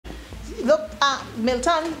Look,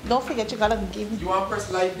 Milton, don't forget you gotta give me. You want to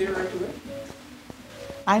press live there right away?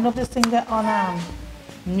 I know this thing that on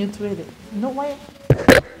mute with it. No way.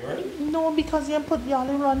 You ready? No, because you put you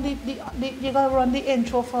only run you gotta run the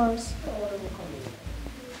intro first.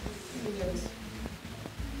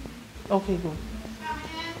 Okay, good.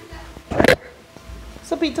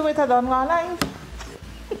 So Peter, wait, I don't go live.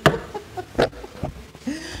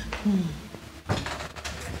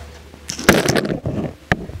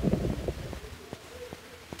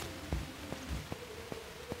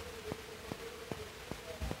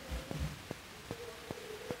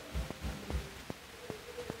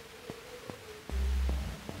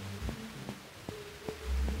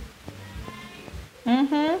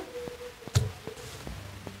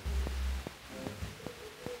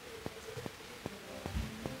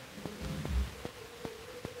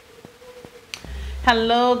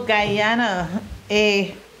 Hello, Guyana.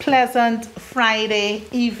 A pleasant Friday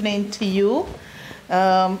evening to you.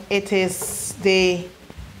 It is the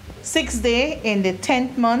 6th day in the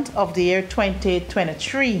 10th month of the year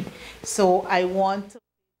 2023. So I want to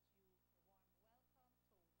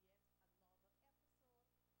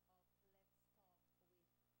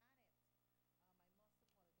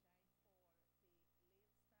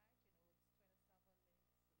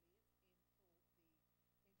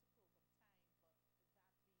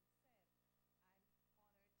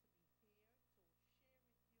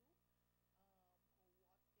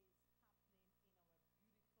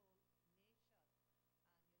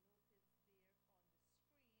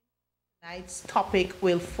tonight's topic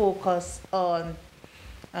will focus on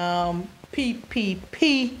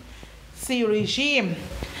PPP regime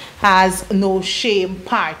has no shame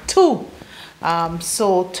part 2.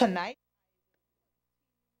 So tonight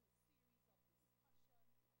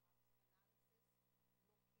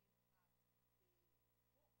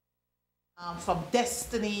from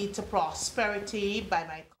Destiny to Prosperity by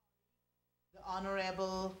my the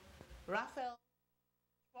Honorable Raphael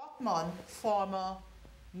Trotman, former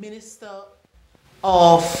Minister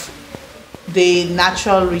of the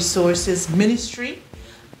Natural Resources Ministry,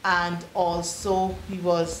 and also he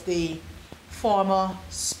was the former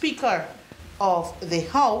Speaker of the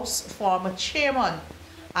House, former Chairman,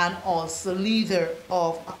 and also leader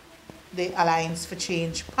of the Alliance for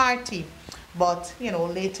Change Party. But you know,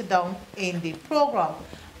 later down in the program,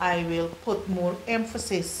 I will put more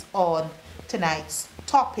emphasis on tonight's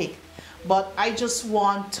topic. But I just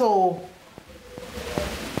want to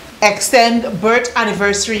extend birth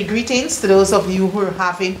anniversary greetings to those of you who are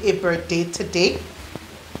having a birthday today.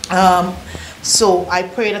 So I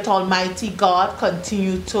pray that Almighty God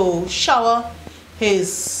continue to shower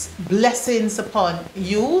his blessings upon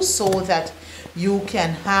you so that you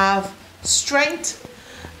can have strength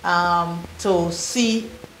to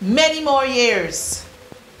see many more years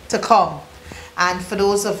to come. And for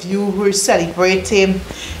those of you who are celebrating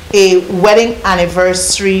a wedding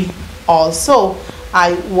anniversary also,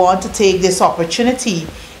 I want to take this opportunity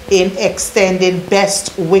in extending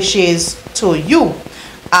best wishes to you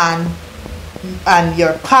and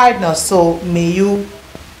your partner. So may you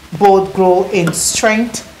both grow in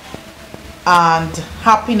strength and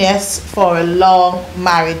happiness for a long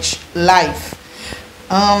marriage life.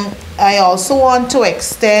 I also want to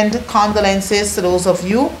extend condolences to those of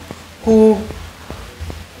you who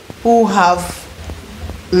have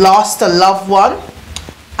lost a loved one,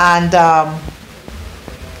 and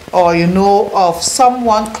or you know of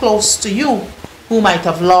someone close to you who might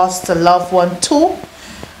have lost a loved one too.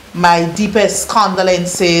 My deepest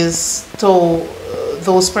condolences to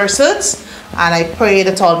those persons, and I pray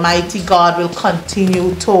that Almighty God will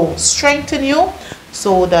continue to strengthen you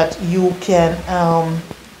so that you can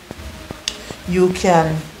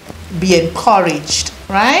be encouraged,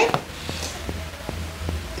 right?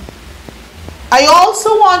 I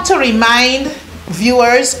also want to remind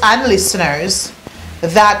viewers and listeners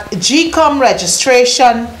that GCOM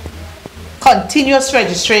registration, continuous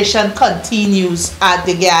registration continues at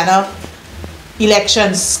the Guyana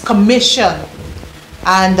Elections Commission.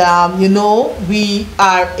 And you know, we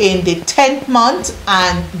are in the 10th month,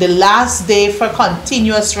 and the last day for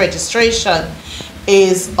continuous registration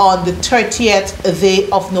is on the 30th day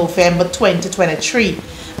of November 2023.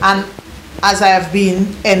 And as I have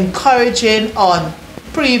been encouraging on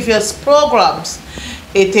previous programs,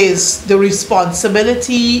 it is the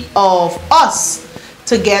responsibility of us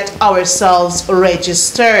to get ourselves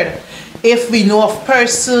registered. If we know of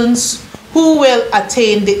persons who will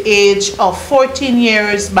attain the age of 14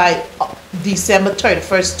 years by December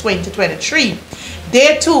 31st, 2023,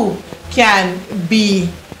 they too can be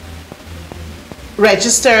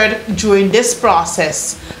registered during this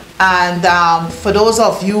process. And for those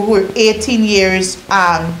of you who are 18 years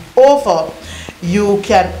and over, you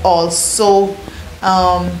can also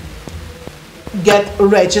get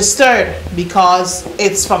registered, because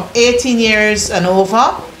it's from 18 years and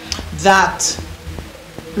over that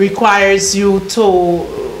requires you to,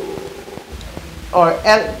 or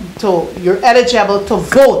you're eligible to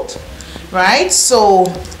vote, right? So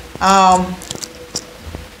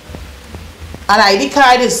an ID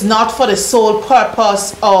card is not for the sole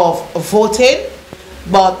purpose of voting,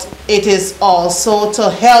 but it is also to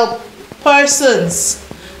help persons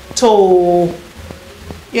to,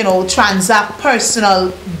 you know, transact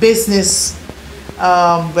personal business,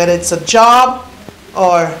 whether it's a job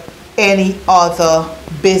or any other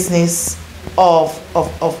business of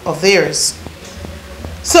theirs.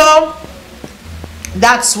 So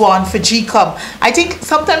that's one for GCOM. I think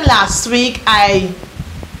sometime last week I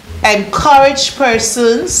encourage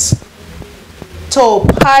persons to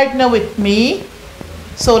partner with me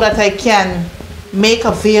so that I can make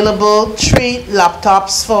available 3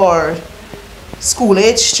 laptops for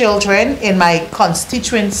school-age children in my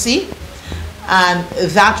constituency, and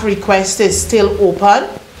that request is still open.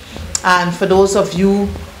 And for those of you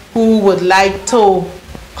who would like to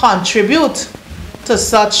contribute to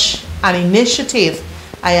such an initiative,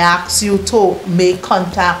 I ask you to make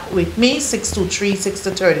contact with me.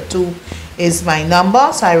 623-6032 is my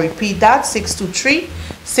number. So I repeat that,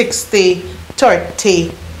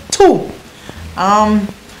 623-6032.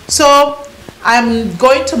 So I'm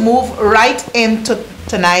going to move right into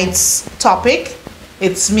tonight's topic.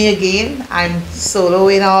 It's me again. I'm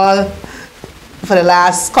soloing all for the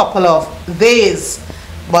last couple of days,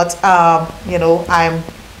 but you know, I'm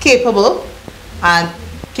capable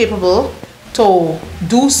to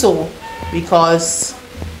do so, because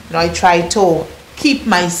you know, I try to keep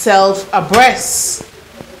myself abreast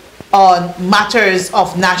on matters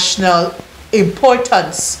of national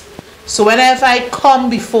importance. So whenever I come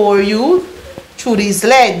before you through these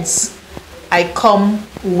lens, I come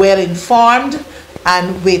well informed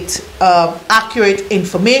and with accurate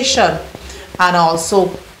information, and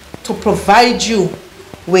also to provide you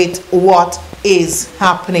with what is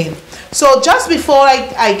happening. So just before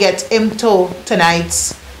I get into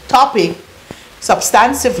tonight's topic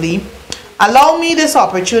substantively, allow me this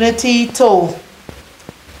opportunity to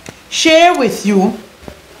share with you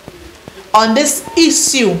on this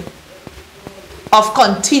issue of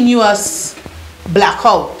continuous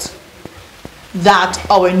blackout that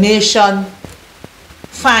our nation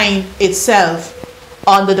find itself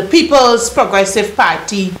under the People's Progressive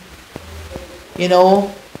Party, you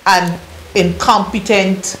know, an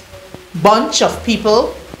incompetent bunch of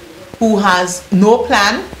people who has no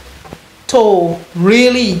plan to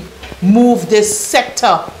really move this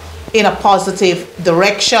sector in a positive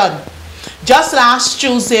direction. Just last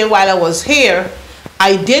Tuesday, while I was here,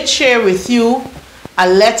 I did share with you a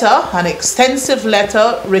letter, an extensive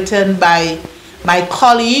letter written by my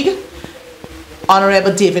colleague,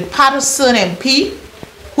 Honorable David Patterson, MP,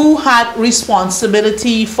 who had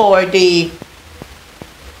responsibility for the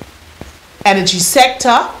energy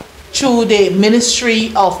sector through the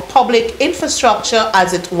Ministry of Public Infrastructure,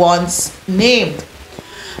 as it once named.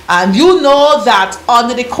 And you know that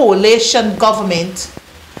under the coalition government,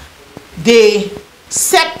 the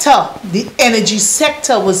sector, the energy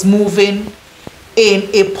sector, was moving in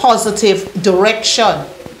a positive direction.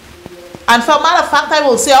 And for a matter of fact, I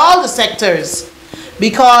will say all the sectors,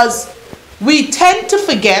 because we tend to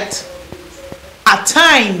forget at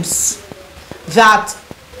times that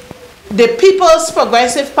the People's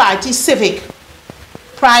Progressive Party Civic,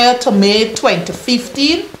 prior to May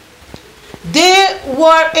 2015, they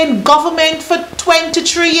were in government for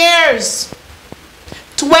 23 years.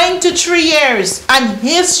 23 years. And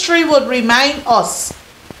history would remind us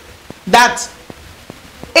that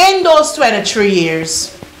in those 23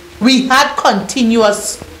 years, we had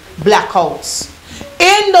continuous blackouts.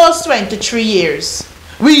 In those 23 years,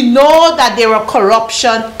 we know that there were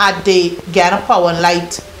corruption at the Ghana Power and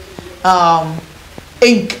Light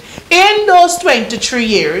Inc. In those 23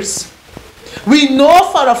 years, we know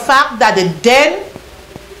for a fact that the then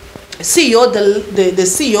CEO, the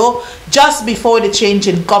CEO just before the change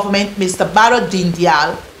in government, Mr. Barrow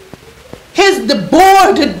Dindial,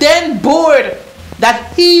 the then board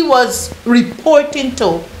that he was reporting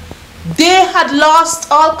to, they had lost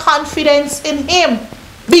all confidence in him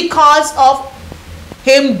because of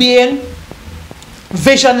him being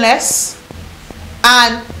visionless,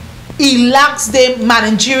 and he lacks the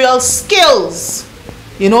managerial skills,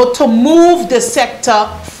 you know, to move the sector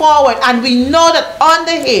forward. And we know that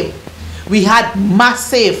under him, we had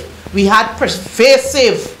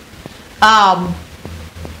pervasive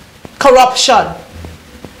corruption.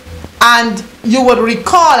 And you would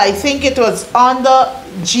recall, I think it was under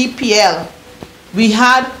GPL, we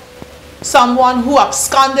had someone who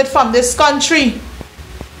absconded from this country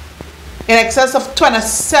in excess of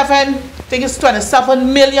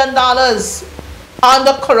 $27 million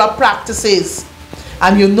under corrupt practices.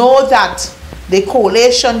 And you know that the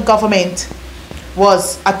coalition government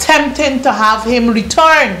was attempting to have him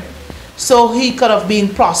return so he could have been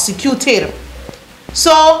prosecuted.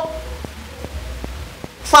 So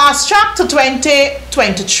fast track to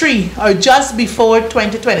 2023, or just before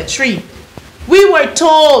 2023, we were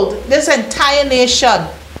told, this entire nation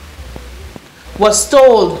was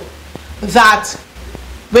told, that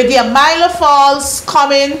with the Amila Falls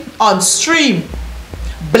coming on stream,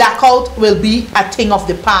 blackout will be a thing of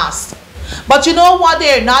the past. But you know what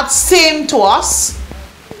they're not saying to us,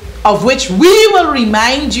 of which we will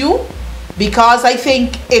remind you, because I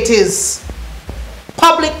think it is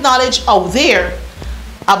public knowledge out there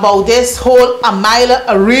about this whole Amila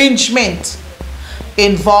arrangement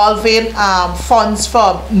involving funds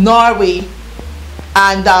from Norway.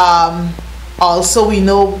 And also we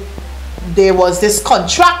know there was this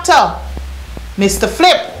contractor, Mr.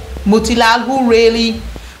 Flip Mutilal,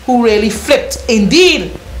 who really flipped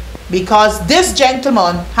indeed, because this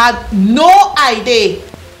gentleman had no idea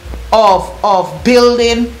of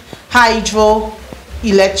building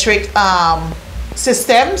hydroelectric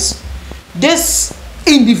systems. This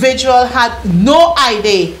individual had no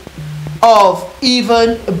idea of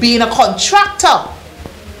even being a contractor,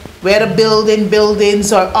 whether building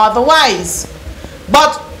buildings or otherwise.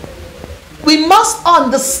 But we must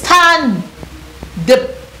understand the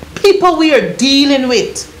people we are dealing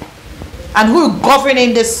with and who are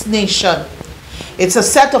governing this nation. It's a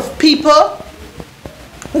set of people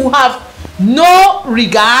who have no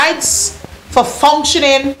regards for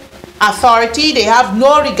functioning authority. They have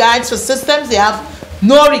no regards for systems. They have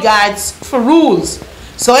no regards for rules.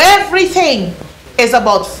 So everything is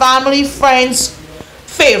about family, friends,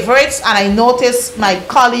 favorites. And I noticed my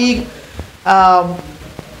colleague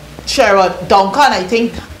Sherrod Duncan, I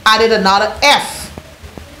think, added another F.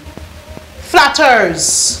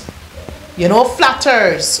 Flatters. You know,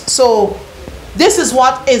 flatters. So this is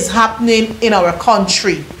what is happening in our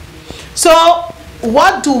country. So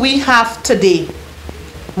what do we have today?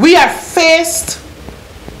 We are faced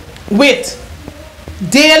with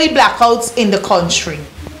daily blackouts in the country.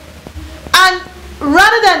 And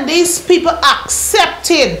rather than these people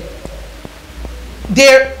accepting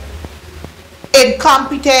their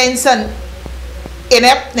incompetence and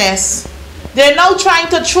ineptness, they're now trying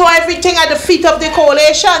to throw everything at the feet of the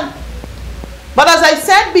coalition. But as I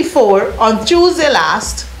said before, on Tuesday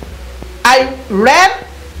last, I read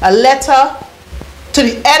a letter to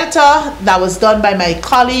the editor that was done by my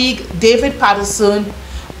colleague David Patterson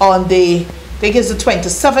on the, I think it's the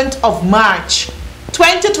 27th of March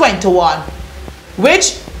 2021,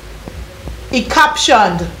 which he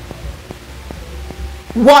captioned,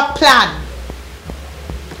 "What plan?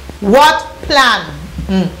 What plan?"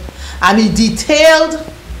 And he detailed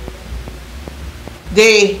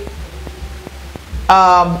the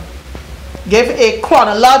gave a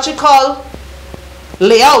chronological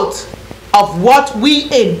layout of what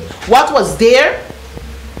was there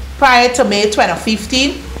prior to May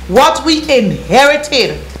 2015, what we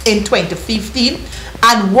inherited in 2015,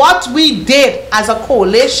 and what we did as a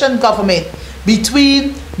coalition government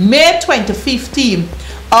between May 2015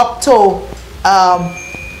 up to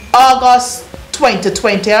August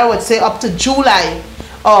 2020, I would say up to July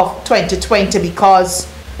of 2020, because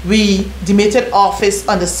we demitted office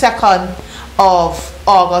on the 2nd of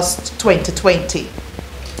August 2020.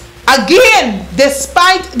 Again,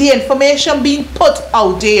 despite the information being put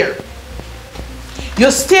out there, you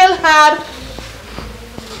still had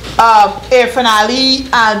Irfan Ali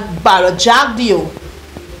and Barajagdio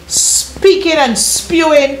speaking and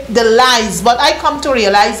spewing the lies. But I come to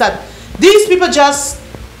realize that these people just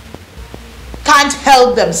can't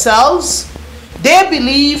help themselves. They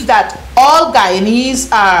believe that all Guyanese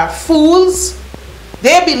are fools.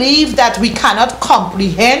 They believe that we cannot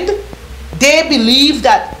comprehend. They believe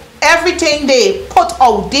that everything they put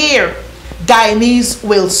out there, Guyanese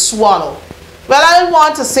will swallow. Well, I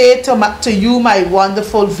want to say to you, my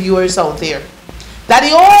wonderful viewers out there, that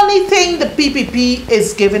the only thing the PPP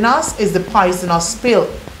is giving us is the poisonous pill.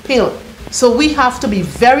 So we have to be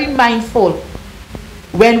very mindful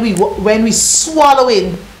when we swallow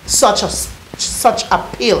in such a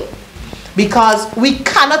pill, because we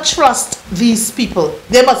cannot trust these people.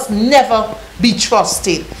 They must never be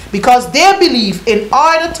trusted, because they believe in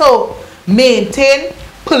order to maintain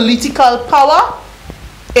political power,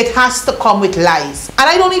 it has to come with lies. And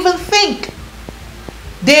I don't even think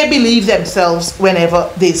they believe themselves whenever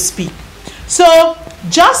they speak. So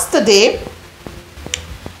just today,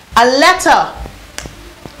 a letter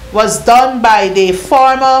was done by the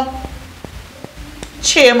former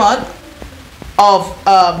chairman of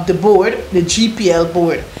the board, the GPL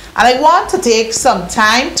board. And I want to take some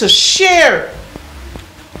time to share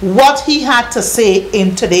what he had to say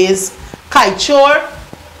in today's Kaichor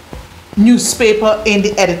newspaper in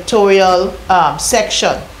the editorial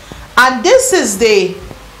section. And this is the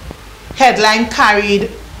headline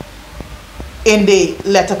carried in the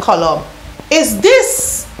letter column. Is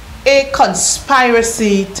this a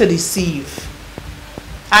conspiracy to deceive?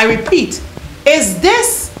 I repeat, is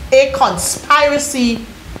this a conspiracy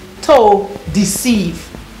to deceive?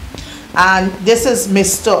 And this is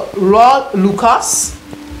Mr. Rod Lucas.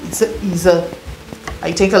 He's a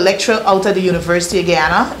I think a lecturer out of the University of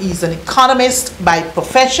Guyana. He's an economist by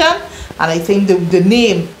profession, and I think the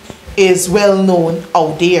name is well known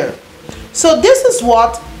out there. So this is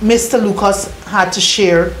what Mr. Lucas had to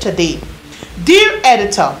share today. Dear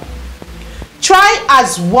editor, try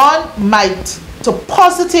as one might to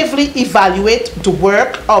positively evaluate the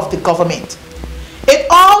work of the government. It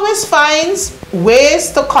always finds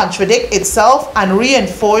ways to contradict itself and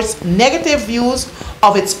reinforce negative views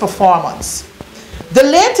of its performance. The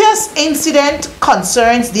latest incident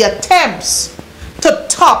concerns the attempts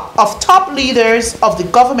of top leaders of the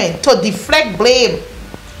government to deflect blame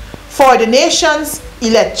for the nation's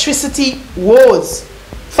electricity woes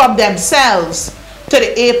from themselves to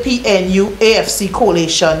the APNU-AFC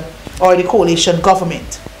coalition or the coalition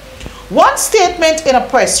government. One statement in a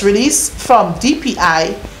press release from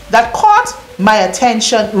DPI that caught my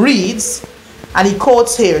attention reads, and he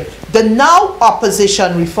quotes here, the now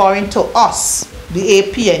opposition, referring to us, the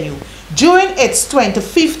APNU, during its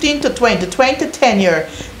 2015 to 2020 tenure,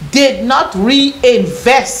 did not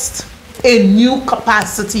reinvest in new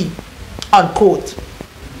capacity, unquote.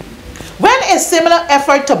 When a similar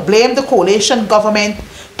effort to blame the coalition government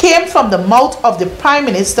came from the mouth of the Prime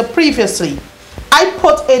Minister previously, I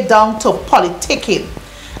put it down to politicking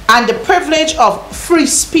and the privilege of free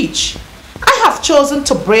speech. I have chosen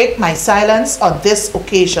to break my silence on this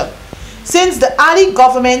occasion, since the Ali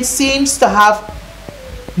government seems to have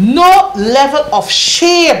no level of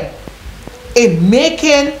shame in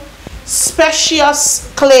making specious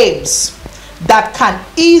claims that can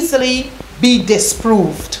easily be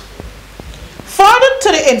disproved. Further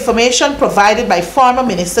to the information provided by former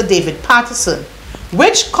Minister David Patterson,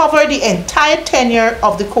 which covered the entire tenure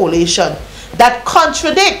of the coalition, that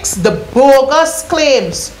contradicts the bogus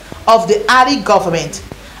claims of the Ali government,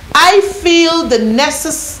 I feel the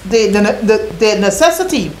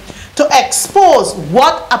necessity to expose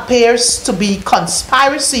what appears to be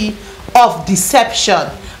conspiracy of deception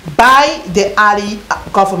by the Ali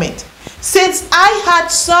government, since I had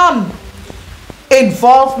some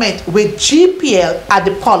involvement with GPL at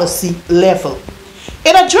the policy level.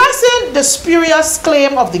 In addressing the spurious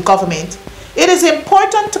claim of the government, it is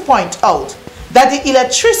important to point out that the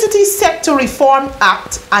Electricity Sector Reform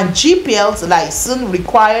Act and GPL's license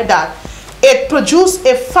require that it produce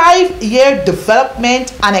a 5-year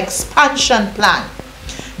development and expansion plan.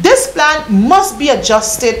 This plan must be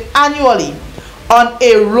adjusted annually on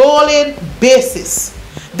a rolling basis.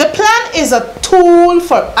 The plan is a tool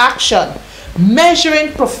for action,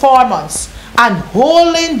 measuring performance and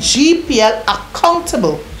holding GPL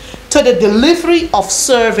accountable to the delivery of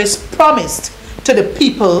service promised to the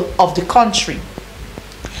people of the country.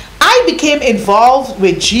 I became involved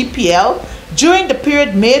with GPL during the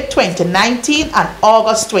period May 2019 and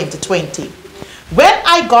August 2020. When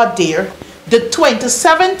I got there, the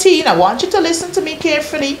 2017, I want you to listen to me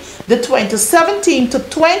carefully, the 2017 to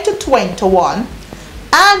 2021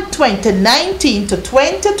 and 2019 to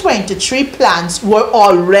 2023 plans were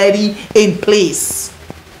already in place.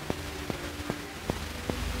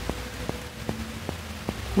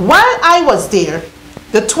 While I was there,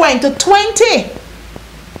 the 2020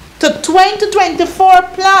 to 2024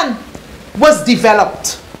 plan was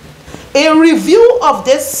developed. A review of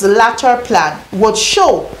this latter plan would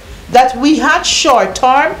show that we had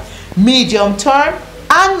short-term, medium-term,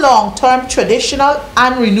 and long-term traditional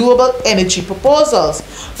and renewable energy proposals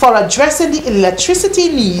for addressing the electricity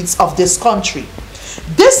needs of this country.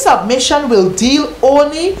 This submission will deal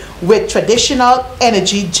only with traditional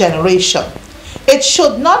energy generation. It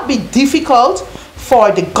should not be difficult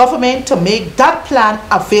for the government to make that plan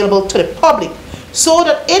available to the public so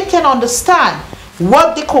that it can understand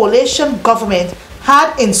what the coalition government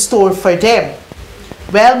had in store for them.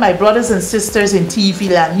 Well, my brothers and sisters in TV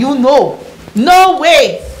land, you know, no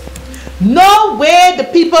way No way the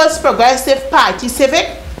People's Progressive Party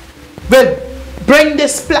Civic will bring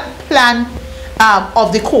this plan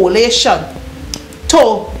of the coalition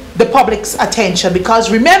to the public's attention,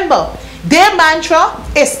 because remember, their mantra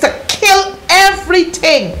is to kill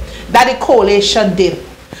everything that the coalition did,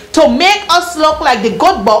 to make us look like the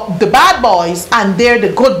bad boys and they're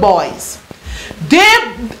the good boys.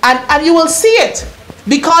 And you will see it,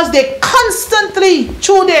 because they constantly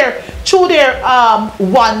through their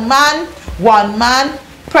one man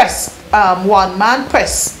press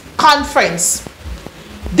conference.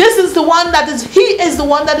 This is the one that is, he is the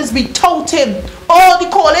one that is be touting, oh, the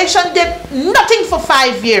coalition did nothing for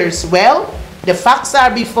 5 years. Well, the facts are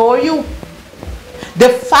before you. The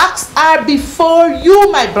facts are before you,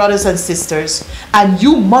 my brothers and sisters, and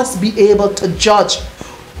you must be able to judge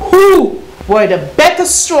who were the better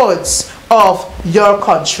stewards of your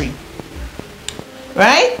country.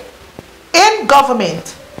 Right? In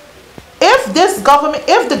government, if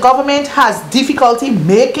the government has difficulty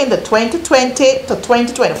making the 2020 to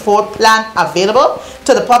 2024 plan available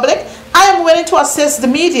to the public, I am willing to assist the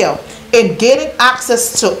media in gaining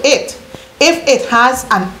access to it if it has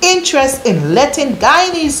an interest in letting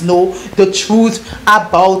Guyanese know the truth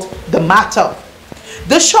about the matter.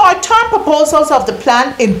 The short-term proposals of the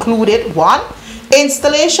plan included: 1.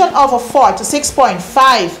 Installation of a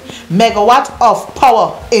 46.5 megawatt of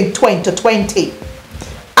power in 2020,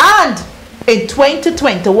 and in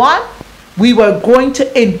 2021 we were going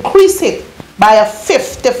to increase it by a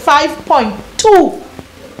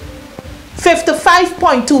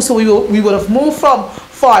 55.2, so we would have moved from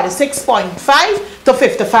 46.5 to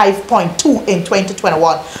 55.2 in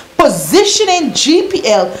 2021, positioning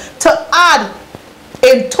GPL to add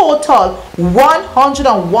in total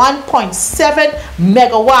 101.7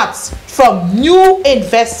 megawatts from new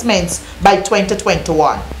investments by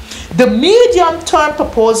 2021. The medium-term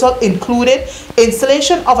proposal included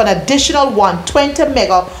installation of an additional 120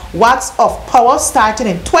 megawatts of power starting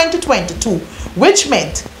in 2022, which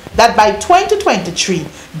meant that by 2023,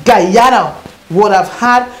 Guyana would have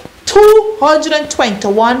had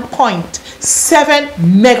 221.7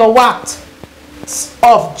 megawatts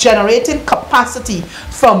of generating capacity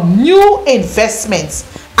from new investments,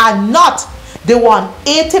 and not the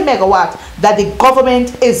 180 megawatt that the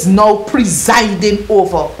government is now presiding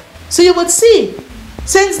over. So you would see,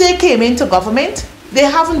 since they came into government, they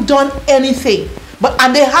haven't done anything,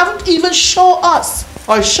 and they haven't even showed us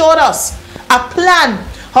a plan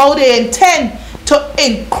how they intend to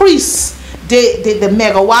increase the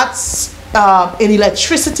megawatts in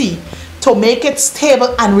electricity to make it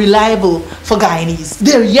stable and reliable for Guyanese.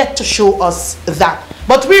 They're yet to show us that.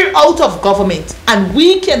 But we're out of government, and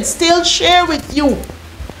we can still share with you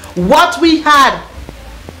what we had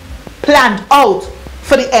planned out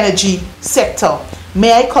for the energy sector.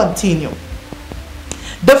 May I continue?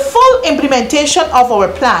 The full implementation of our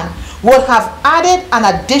plan would have added an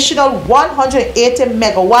additional 180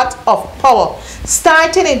 megawatts of power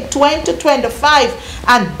starting in 2025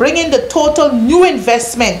 and bringing the total new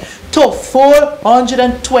investment to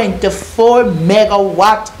 424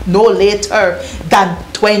 megawatt no later than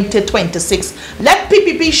 2026. Let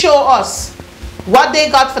PPP show us what they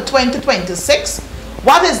got for 2026,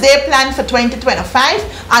 what is their plan for 2025,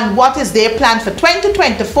 and what is their plan for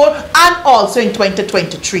 2024 and also in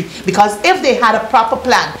 2023. Because if they had a proper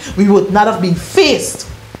plan, we would not have been faced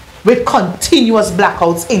with continuous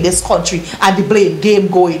blackouts in this country and the blame game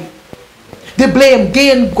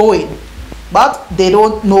going. But they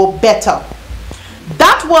don't know better.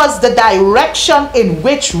 That was the direction in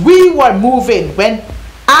which we were moving when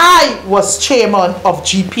I was chairman of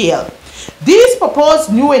GPL. These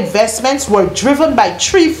proposed new investments were driven by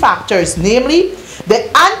 3 factors, namely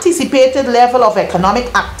the anticipated level of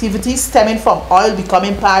economic activity stemming from oil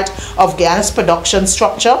becoming part of Guyana's production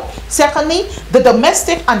structure. Secondly, the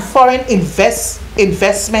domestic and foreign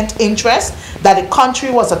investment interest that the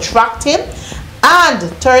country was attracting. And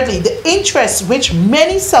thirdly, the interest which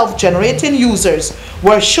many self-generating users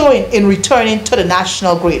were showing in returning to the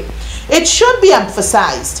national grid. It should be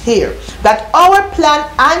emphasized here that our plan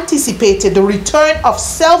anticipated the return of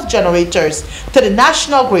self-generators to the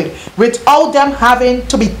national grid without them having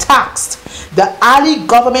to be taxed. The Ali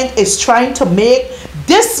government is trying to make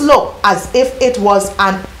this look as if it was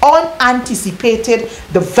an unanticipated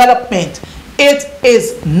development. It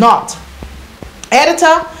is not.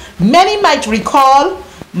 Editor, many might recall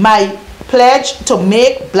my pledge to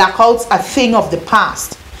make blackouts a thing of the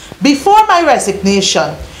past. Before my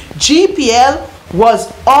resignation, GPL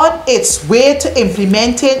was on its way to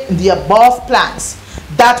implementing the above plans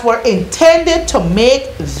that were intended to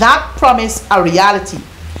make that promise a reality.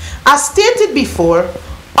 As stated before,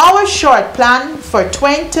 Our short plan for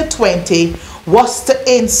 2020 was to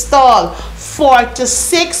install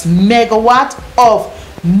 46 megawatt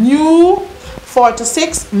of new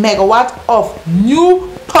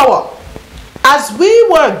power. As we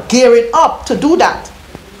were gearing up to do that,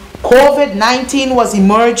 COVID-19 was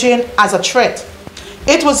emerging as a threat.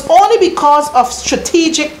 It was only because of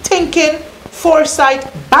strategic thinking,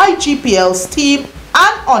 foresight by GPL's team,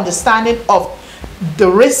 and understanding of the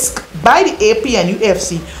risk by the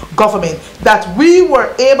APNUFC government that we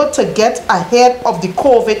were able to get ahead of the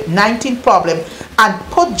COVID-19 problem and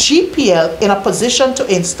put GPL in a position to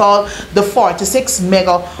install the 46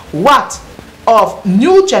 megawatt of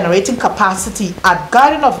new generating capacity at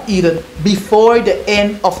Garden of Eden before the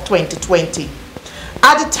end of 2020.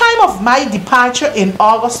 At the time of my departure in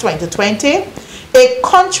August 2020, a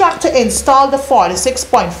contract to install the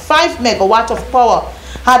 46.5 megawatt of power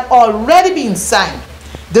had already been signed.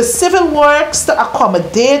 The civil works to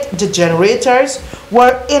accommodate the generators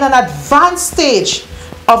were in an advanced stage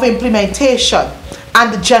of implementation,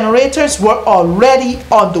 and the generators were already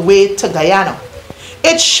on the way to Guyana.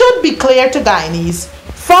 It should be clear to Guyanese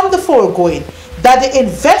from the foregoing that the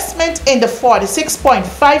investment in the 46.5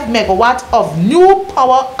 megawatt of new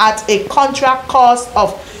power at a contract cost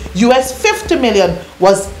of US 50 million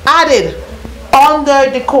was added under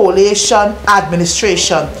the coalition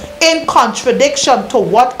administration, in contradiction to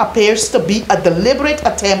what appears to be a deliberate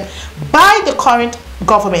attempt by the current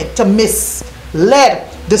government to mislead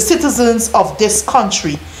the citizens of this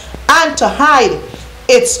country and to hide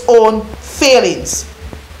its own failings.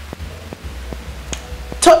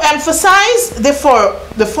 To emphasize the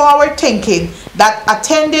forward thinking that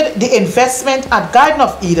attended the investment at Garden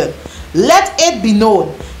of Eden, let it be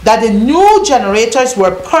known that the new generators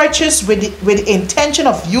were purchased with the intention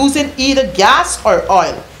of using either gas or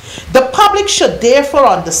oil. The public should therefore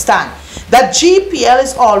understand that GPL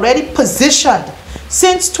is already positioned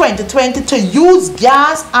since 2020 to use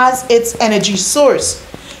gas as its energy source.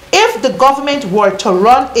 If the government were to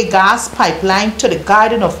run a gas pipeline to the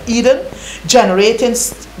Garden of Eden generating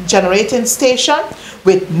station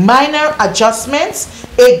with minor adjustments,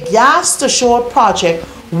 a gas to shore project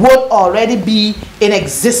would already be in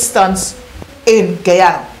existence in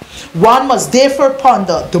Guyana. One must therefore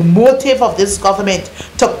ponder the motive of this government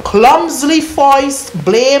to clumsily foist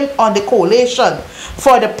blame on the coalition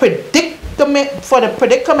for the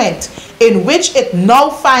predicament in which it now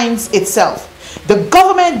finds itself. The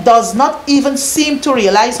government does not even seem to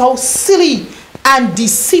realize how silly and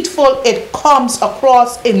deceitful it comes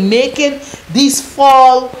across in making these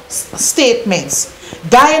false statements.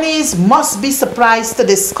 Guyanese must be surprised to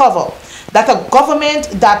discover that a government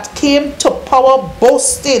that came to power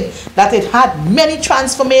boasting that it had many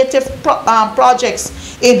transformative projects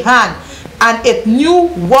in hand and it knew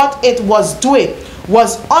what it was doing,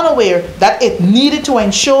 was unaware that it needed to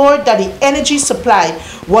ensure that the energy supply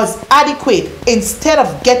was adequate instead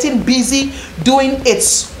of getting busy doing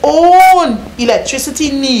its own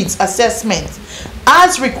electricity needs assessment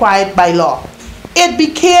as required by law. It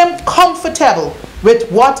became comfortable with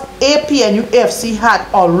what APNUFC had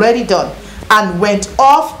already done and went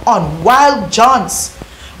off on wild jaunts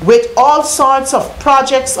with all sorts of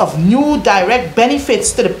projects of new direct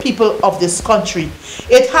benefits to the people of this country.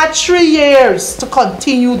 It had 3 years to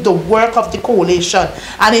continue the work of the coalition,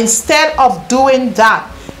 and instead of doing that,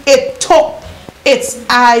 it took its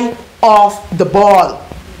eye off the ball.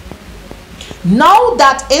 Now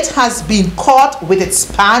that it has been caught with its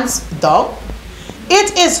pants down,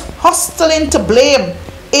 it is hustling to blame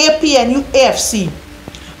APNUFC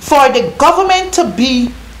for the government to be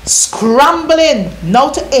scrambling now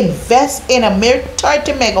to invest in a mere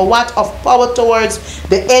 30 megawatt of power towards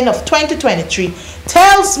the end of 2023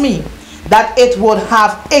 tells me that it would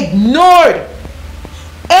have ignored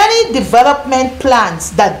any development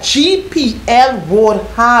plans that GPL would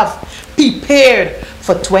have prepared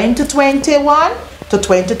for 2021 to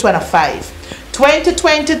 2025,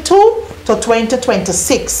 2022 to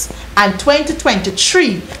 2026, and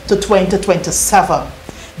 2023 to 2027.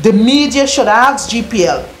 The media should ask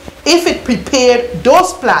GPL if it prepared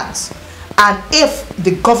those plans and if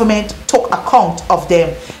the government took account of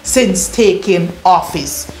them since taking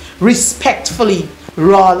office. Respectfully,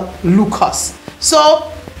 Raul Lucas.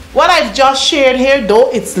 So, what I've just shared here, though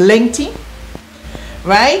it's lengthy,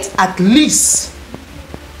 right? At least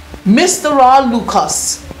Mr. Raul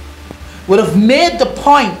Lucas would have made the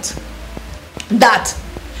point that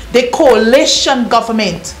the coalition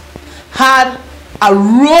government had a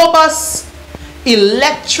robust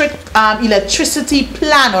electricity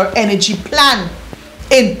plan or energy plan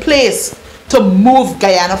in place to move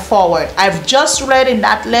Guyana forward. I've just read in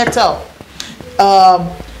that letter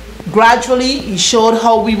gradually he showed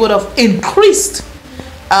how we would have increased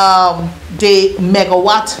the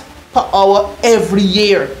megawatt per hour every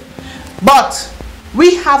year. But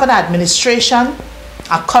we have an administration,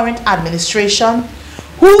 a current administration,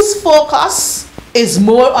 whose focus is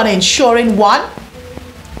more on ensuring, one,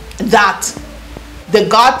 that they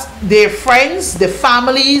got their friends, their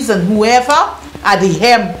families, and whoever at the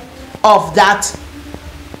helm of that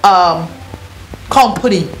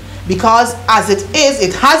company. Because as it is,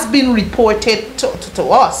 it has been reported to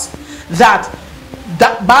us that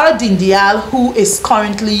Bara Dindial, who is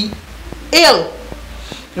currently ill,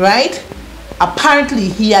 right? Apparently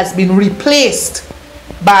he has been replaced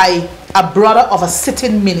by a brother of a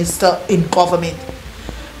sitting minister in government.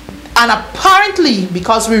 And apparently,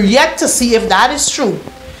 because we're yet to see if that is true,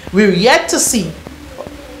 we're yet to see,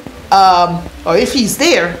 or if he's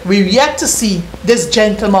there, we're yet to see this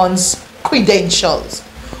gentleman's credentials.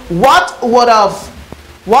 What would have,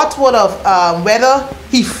 whether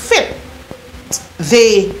he fit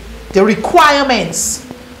the requirements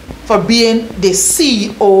for being the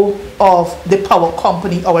CEO of the power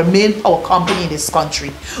company, our main power company in this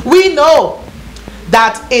country. We know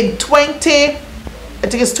that in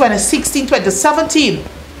 2016, 2017,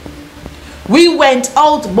 we went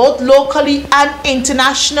out both locally and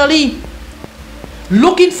internationally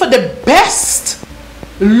looking for the best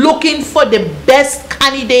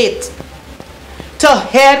candidate to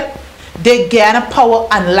head the Guyana Power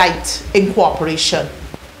and Light Incorporation.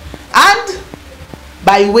 And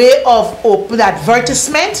by way of open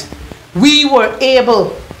advertisement, we were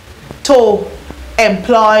able to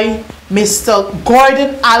employ Mr.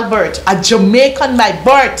 Gordon Albert, a Jamaican by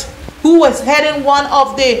birth, who was heading one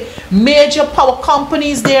of the major power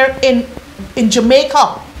companies there in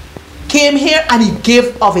Jamaica. Came here and he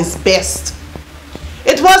gave of his best.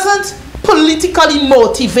 It wasn't politically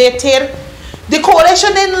motivated. The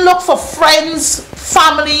coalition didn't look for friends,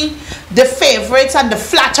 family, the favorites and the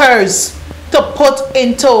flatters to put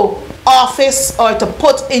into office or to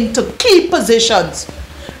put into key positions,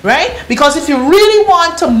 right? Because if you really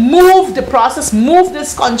want to move the process, move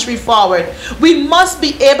this country forward, we must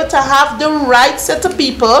be able to have the right set of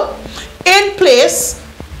people in place,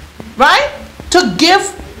 right, to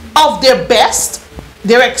give of their best,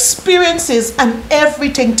 their experiences and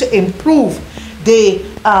everything to improve the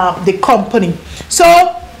company. So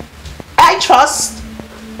I trust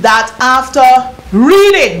that after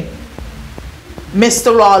reading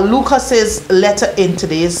Mr. Raw Lucas's letter in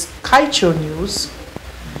today's Kaicho News,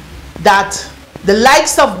 that the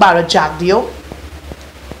likes of Bara Jagdio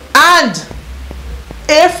and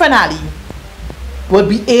Irfan Ali would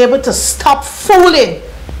be able to stop fooling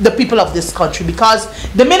the people of this country, because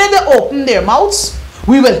the minute they open their mouths,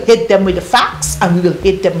 we will hit them with the facts and we will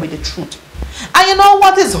hit them with the truth. And you know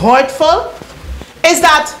what is hurtful is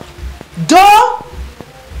that though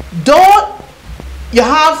you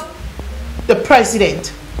have the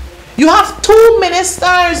president, you have two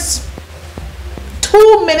ministers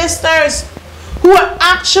who are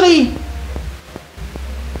actually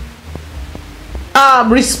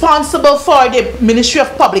responsible for the Ministry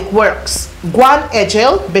of Public Works,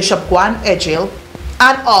 Bishop Gwan Ejil,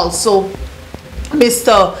 and also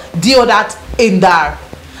Mr. Deodat Indar.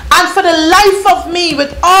 And for the life of me,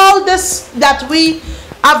 with all this that we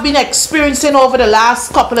have been experiencing over the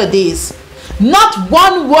last couple of days, not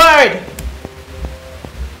one word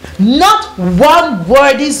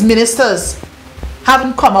these ministers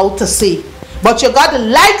haven't come out to say. But you got the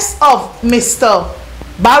likes of Mr.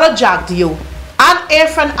 Bara Jagdio and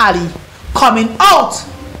Irfan Ali coming out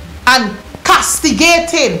and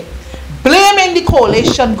castigating, blaming the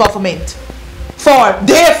coalition government for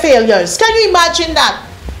their failures. Can you imagine that?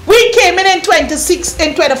 We came in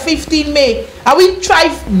 2015 May and we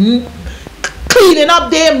tried cleaning up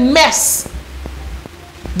their mess,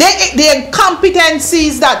 the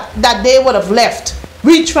incompetencies that they would have left.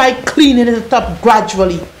 We tried cleaning it up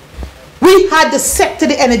gradually. We had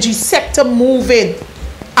the energy sector moving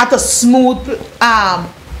at a smooth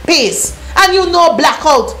pace. And you know,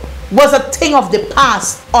 blackout was a thing of the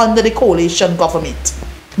past under the coalition government.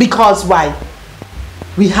 Because why?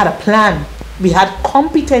 We had a plan. We had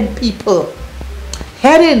competent people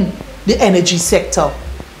heading the energy sector.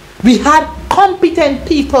 We had competent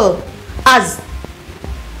people as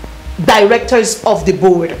directors of the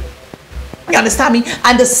board. You understand me?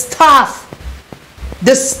 And the staff,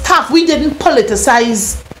 we didn't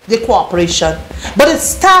politicize the corporation, but the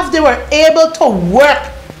staff, they were able to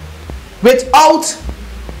work without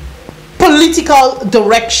political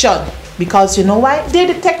direction, because you know why?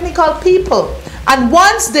 They're the technical people, and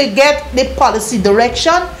once they get the policy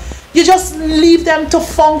direction, you just leave them to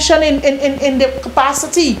function in the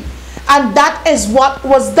capacity. And that is what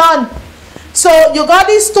was done. So you got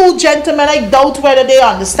these two gentlemen, I doubt whether they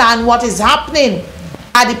understand what is happening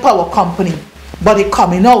at the power company, but they're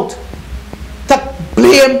coming out to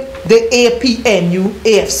blame the APNU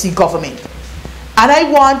AFC government. And I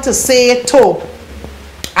want to say to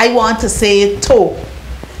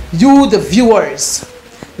you, the viewers,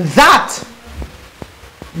 that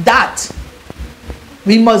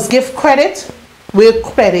we must give credit where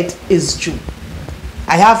credit is due.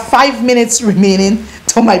 I have 5 minutes remaining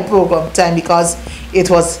to my program time because it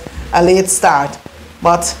was a late start,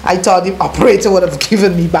 but I thought the operator would have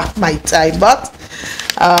given me back my time, but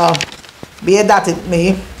be it that it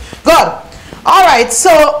may. Good. All right,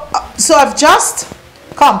 so I've just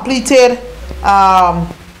completed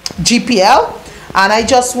GPL, and I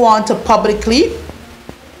just want to publicly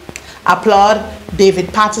applaud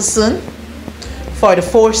David Patterson for the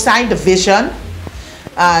foresight, the vision,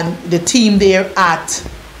 and the team there at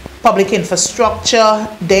Public Infrastructure,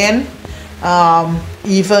 then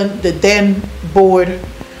even the then board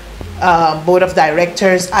of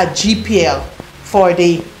directors at GPL for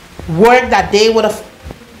the work that they would have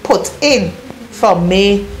put in from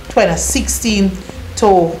May 2016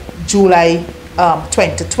 to July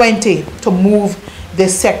 2020 to move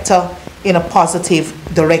this sector in a positive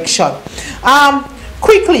direction.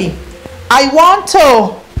 Quickly, I want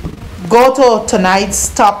to go to tonight's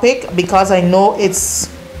topic because I know it's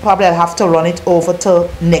probably I'll have to run it over to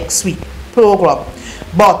next week program,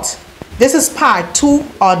 but this is part 2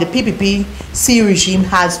 on the PPPC regime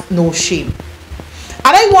has no shame,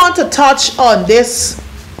 and I want to touch on this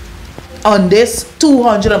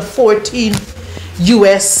 214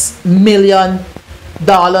 US million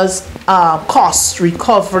dollars cost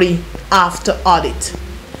recovery after audit.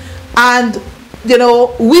 And you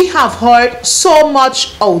know, we have heard so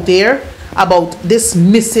much out there about this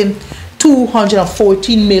missing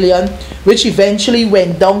 214 million, which eventually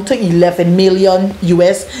went down to 11 million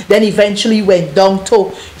US, then eventually went down to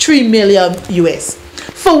 3 million US.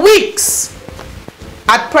 For weeks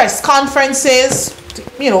at press conferences,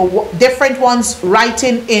 you know, different ones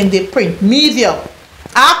writing in the print media,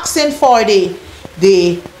 asking for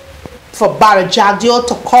for Barrett Jagdeo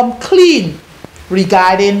to come clean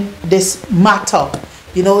regarding this matter.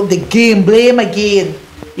 You know, the blame again,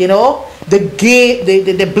 you know,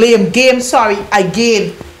 the blame game, sorry,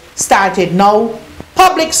 again started. Now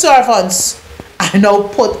public servants are now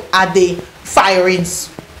put at the firing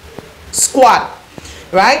squad,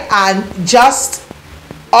 right? And just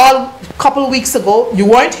a couple of weeks ago, you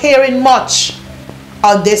weren't hearing much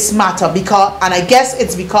on this matter and I guess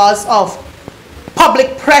it's because of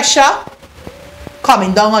public pressure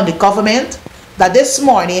coming down on the government, that this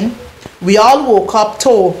morning we all woke up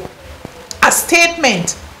to a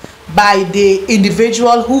statement by the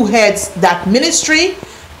individual who heads that ministry,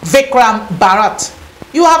 Vikram Bharat.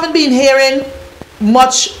 You haven't been hearing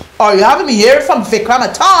much, or you haven't been hearing from Vikram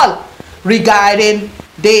at all regarding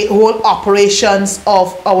the whole operations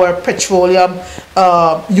of our petroleum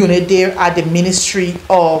unit there at the Ministry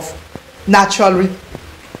of Natural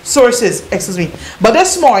Resources, excuse me. But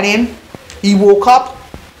this morning we woke up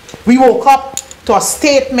to a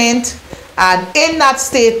statement, and in that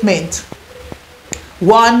statement,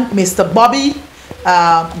 Mr. Bobby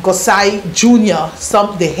Gosai Jr.,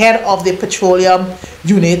 the head of the petroleum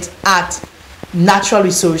unit at Natural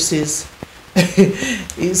Resources,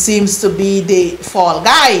 it seems to be the fall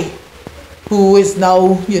guy who is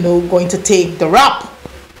now, you know, going to take the rap.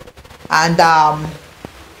 And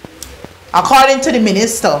according to the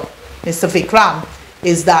minister, Mr. Vikram,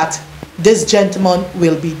 is that this gentleman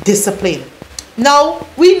will be disciplined. Now,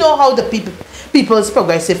 we know how the People's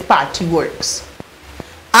Progressive Party works.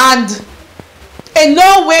 And in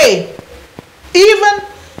no way,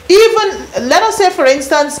 even let us say, for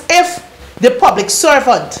instance, if the public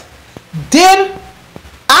servant did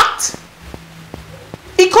act,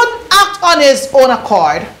 he couldn't act on his own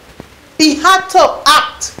accord. He had to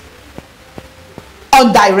act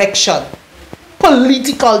on direction,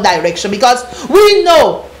 political direction, because we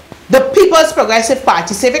know the People's Progressive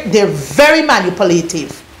Party, Civic, they're very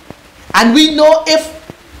manipulative. And we know if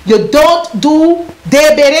you don't do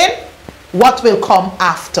their bidding, what will come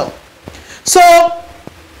after. So,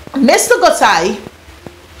 Mr. Gosai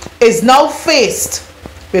is now faced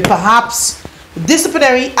with perhaps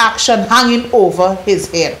disciplinary action hanging over his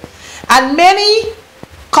head. And many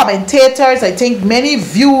commentators, I think many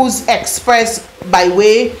views expressed by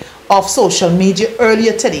way of social media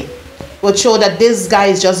earlier today would show that this guy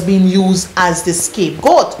is just being used as the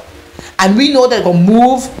scapegoat. And we know that they're going to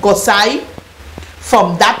move Gosai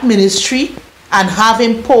from that ministry and have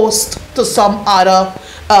him post to some other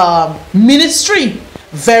ministry.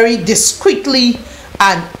 very discreetly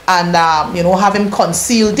and you know, have him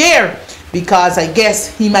concealed there, because I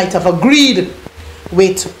guess he might have agreed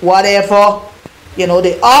with whatever, you know,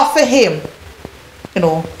 they offer him, you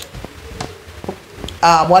know,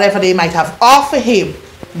 whatever they might have offered him.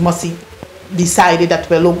 Must he decided that,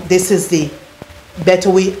 well, look, this is the better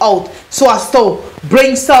way out, so as to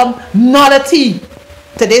bring some nullity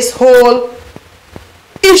to this whole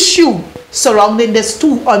issue surrounding this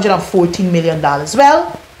 $214 million.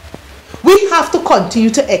 Well, we have to continue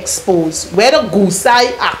to expose whether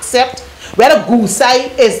Gusai accept, whether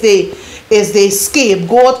Gusai is the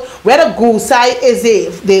scapegoat, whether Gusai is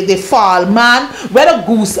the fall man, whether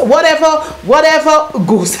whatever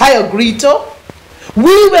Gusai agreed to.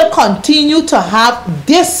 We will continue to have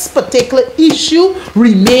this particular issue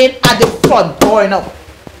remain at the front burner.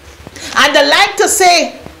 And they like to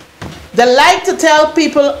say, they like to tell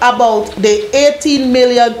people about the 18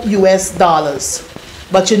 million US dollars.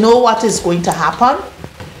 But you know what is going to happen?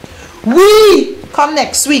 We come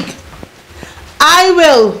next week, I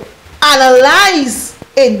will analyze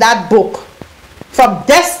in that book, From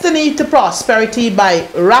Destiny to Prosperity by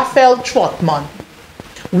Raphael Trotman,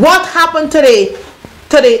 what happened today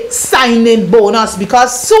to the signing bonus,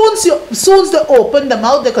 because soon they open them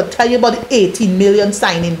out, they could tell you about the 18 million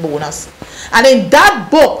signing bonus. And in that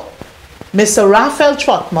book, Mr. Raphael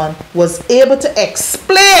Trotman was able to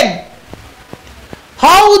explain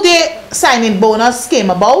how the signing bonus came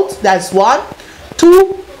about. That's one.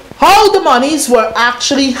 Two, how the monies were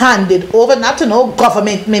actually handed over, not to no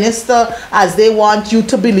government minister as they want you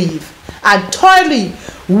to believe. And thirdly,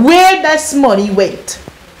 where this money went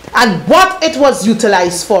and what it was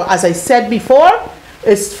utilized for. As I said before,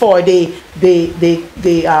 is for the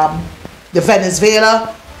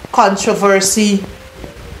Venezuela controversy,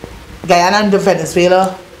 Guyana and the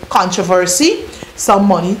Venezuela controversy. Some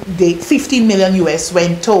money, the 15 million US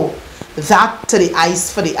went to that, to the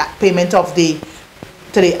ICE, for the payment of the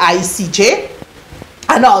to the ICJ,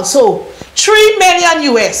 and also 3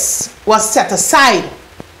 million US was set aside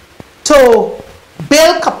to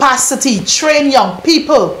build capacity, train young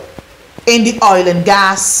people in the oil and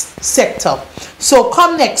gas sector. So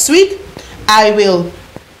come next week, I will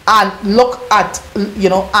look at, you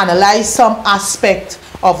know, analyze some aspect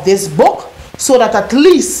of this book, so that at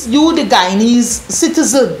least you, the Guyanese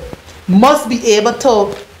citizen, must be able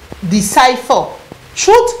to decipher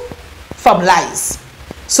truth from lies.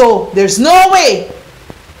 So there's no way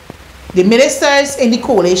the ministers in the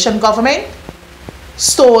coalition government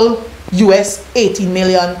stole US $18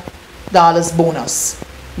 million bonus,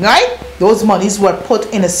 right? Those monies were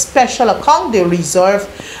put in a special account, the reserve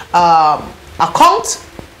account,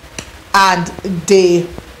 and the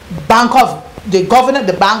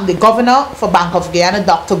governor for Bank of Guyana,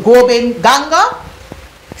 Dr. Gobin Ganga,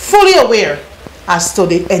 fully aware as to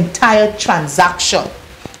the entire transaction,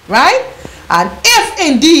 right? And if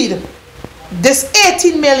indeed this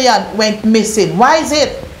 18 million went missing, why is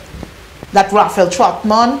it that Raphael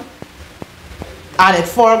Trotman, Annette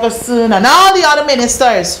Ferguson, and all the other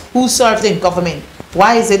ministers who served in government,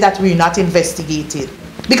 why is it that we're not investigated?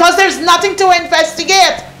 Because there's nothing to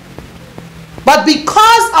investigate. But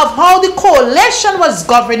because of how the coalition was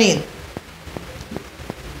governing,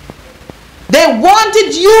 they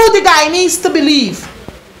wanted you, the Guyanese, to believe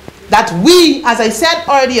that we, as I said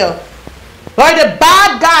earlier, are the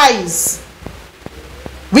bad guys.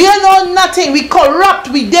 We don't know nothing. We corrupt.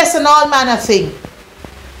 We this and all manner of thing.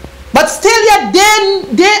 But still yet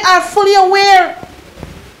they are fully aware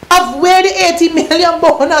of where the 80 million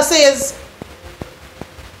bonus is.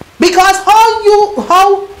 Because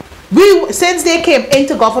since they came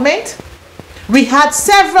into government, we had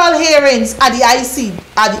several hearings at the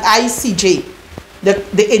ICJ,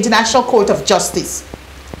 the International Court of Justice.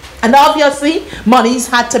 And obviously, monies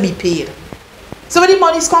had to be paid. So where the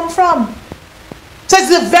monies come from? So it's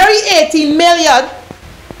the very 18 million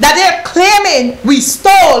that they're claiming we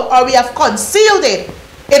stole or we have concealed it.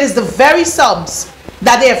 It is the very sums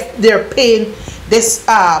that they're paying this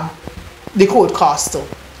the court cost to.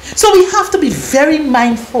 So we have to be very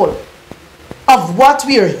mindful of what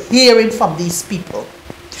we are hearing from these people.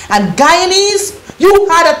 And Guyanese, you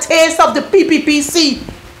had a taste of the PPPC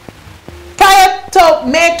prior to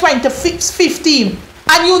May 2015,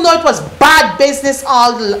 and you know it was bad business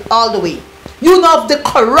all the way. You know of the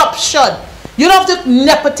corruption. You know of the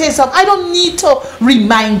nepotism. I don't need to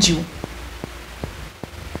remind you.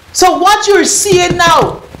 So what you're seeing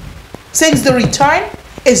now, since the return,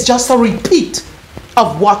 is just a repeat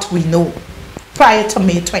of what we know prior to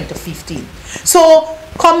May 2015. So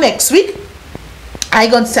come next week, I'm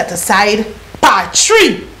going to set aside part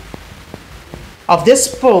 3 of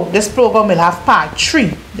this program will have part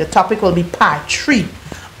 3. The topic will be part 3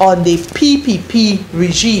 on the PPP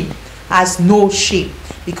regime has no shame,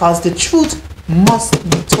 because the truth must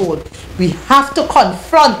be told. We have to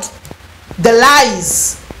confront the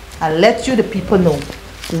lies and let you the people know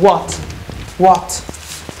what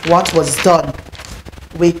was done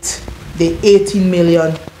with the 18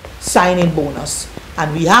 million signing bonus.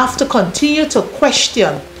 And we have to continue to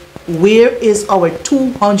question, where is our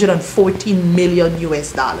 214 million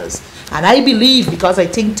US dollars? And I believe, because I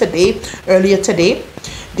think earlier today,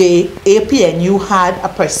 the APNU had a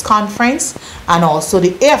press conference, and also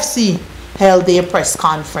the AFC held their press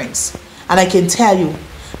conference. And I can tell you,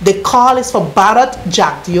 the call is for Bharat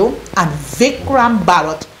Jagdeo and Vikram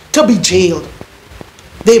Bharat to be jailed.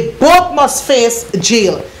 They both must face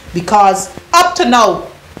jail, because up to now,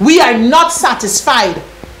 we are not satisfied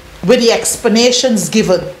with the explanations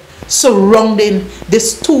given surrounding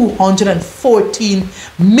this 214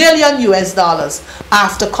 million US dollars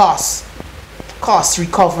after cost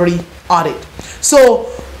recovery audit. So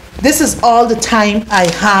this is all the time I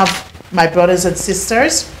have, my brothers and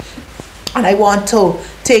sisters, and I want to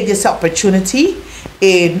take this opportunity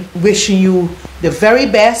in wishing you the very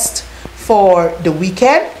best for the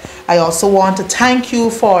weekend. I also want to thank you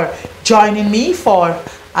for joining me for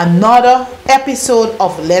another episode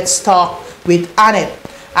of Let's Talk with Annette.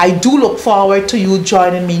 I do look forward to you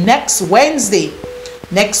joining me next Wednesday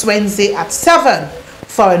at 7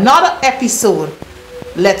 for another episode,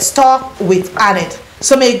 Let's Talk with Annette.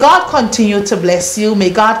 So may God continue to bless you.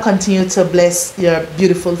 May God continue to bless your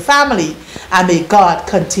beautiful family. And may God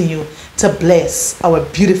continue to bless our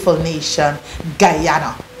beautiful nation,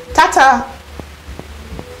 Guyana. Tata.